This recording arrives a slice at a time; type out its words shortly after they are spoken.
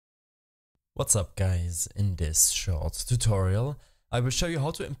What's up guys, in this short tutorial I will show you how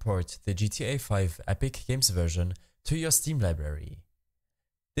to import the GTA 5 Epic Games version to your Steam library.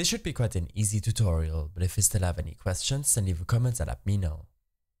 This should be quite an easy tutorial, but if you still have any questions then leave a comment and let me know.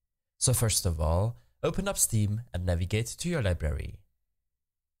 So first of all, open up Steam and navigate to your library.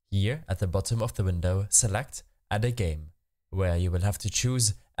 Here at the bottom of the window select Add a Game, where you will have to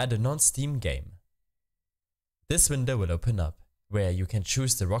choose Add a non-Steam game. This window will open up, where you can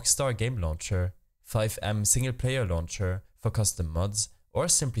choose the Rockstar Game Launcher, 5M Single Player Launcher for custom mods, or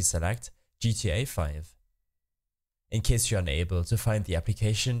simply select GTA 5. In case you're unable to find the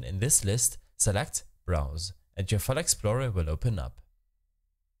application in this list, select Browse, and your File Explorer will open up.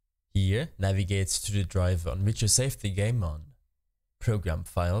 Here, navigate to the drive on which you saved the game on, Program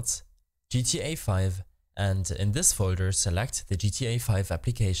Files, GTA 5, and in this folder select the GTA 5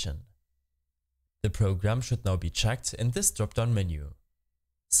 application. The program should now be checked in this drop-down menu.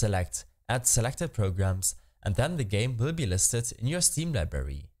 Select Add Selected Programs and then the game will be listed in your Steam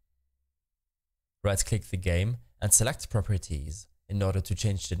library. Right-click the game and select Properties in order to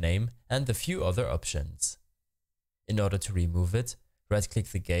change the name and a few other options. In order to remove it, right-click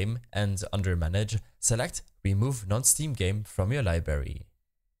the game and under Manage, select Remove Non-Steam Game from your library.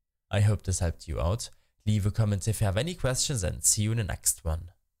 I hope this helped you out. Leave a comment if you have any questions and see you in the next one.